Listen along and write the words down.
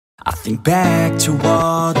Think back to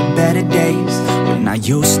all the better days when I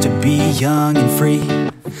used to be young and free.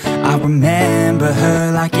 I remember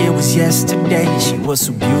her like it was yesterday. She was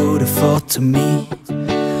so beautiful to me.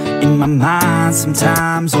 In my mind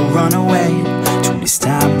sometimes I'll run away to this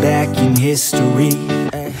time back in history.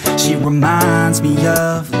 She reminds me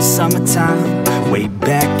of the summertime way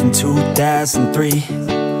back in 2003.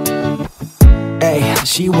 Hey,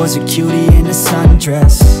 she was a cutie in a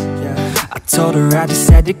sundress. I told her I just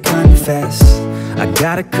had to confess, I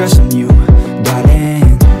got a crush on you,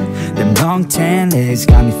 darling. Them long tan legs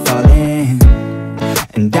got me falling.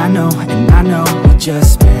 And I know we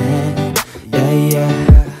just met, yeah.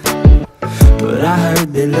 But I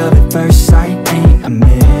heard that love at first sight ain't a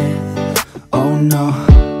myth. Oh no,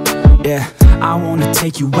 yeah. I wanna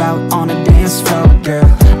take you out on a dance floor, girl.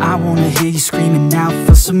 I wanna hear you screaming out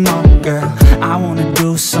for some more, girl. I wanna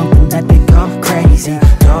do something that they call crazy.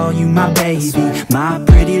 Call you my baby, my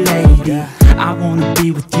pretty lady. I wanna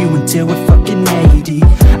be with you until we're fucking 80.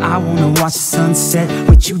 I wanna watch the sunset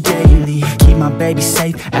with you daily. Keep my baby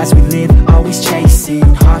safe as we live, always chasing.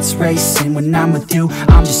 Hearts racing when I'm with you,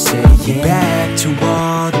 I'm just saying. Back to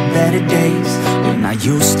all the better days when I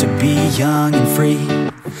used to be young and free.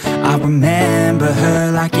 I remember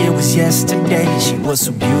her like it was yesterday. She was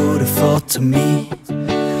so beautiful to me.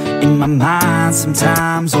 In my mind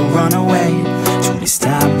sometimes I'll run away to this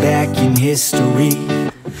time back in history.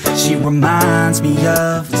 She reminds me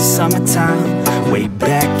of the summertime way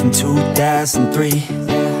back in 2003.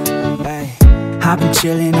 I've been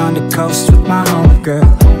chilling on the coast with my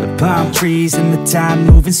homegirl. The palm trees and the time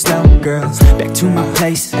moving slow, girls. Back to my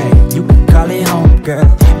place, hey, you can call it home, girl.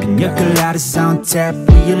 Pina coladas on tap,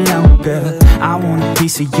 we alone, girl. I want a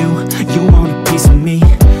piece of you, you want a piece of me.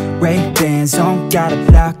 Ray-Bans on, gotta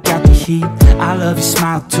block out the heat. I love your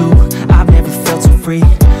smile too, I've never felt so free.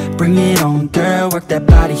 Bring it on, girl, work that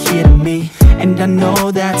body here to me. And I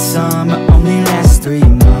know that summer only lasts 3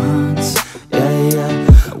 months, yeah.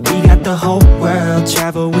 We got the whole world,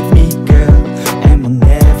 travel with me, girl. And we'll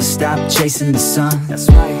never stop chasing the sun. That's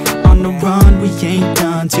right. On the run, we ain't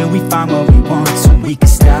done till we find what we want. So we can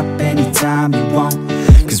stop anytime we want.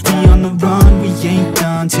 Cause we on the run, we ain't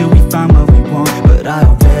done till we find what we want. But I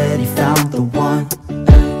already found the one.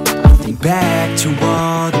 I think back to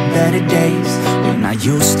all the better days when I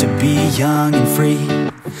used to be young and free.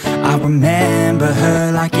 I remember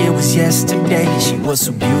her like it was yesterday. She was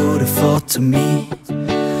so beautiful to me.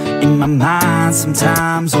 In my mind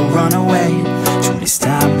sometimes I'll run away to this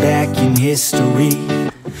time back in history.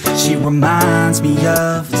 She reminds me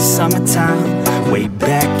of the summertime way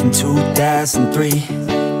back in 2003.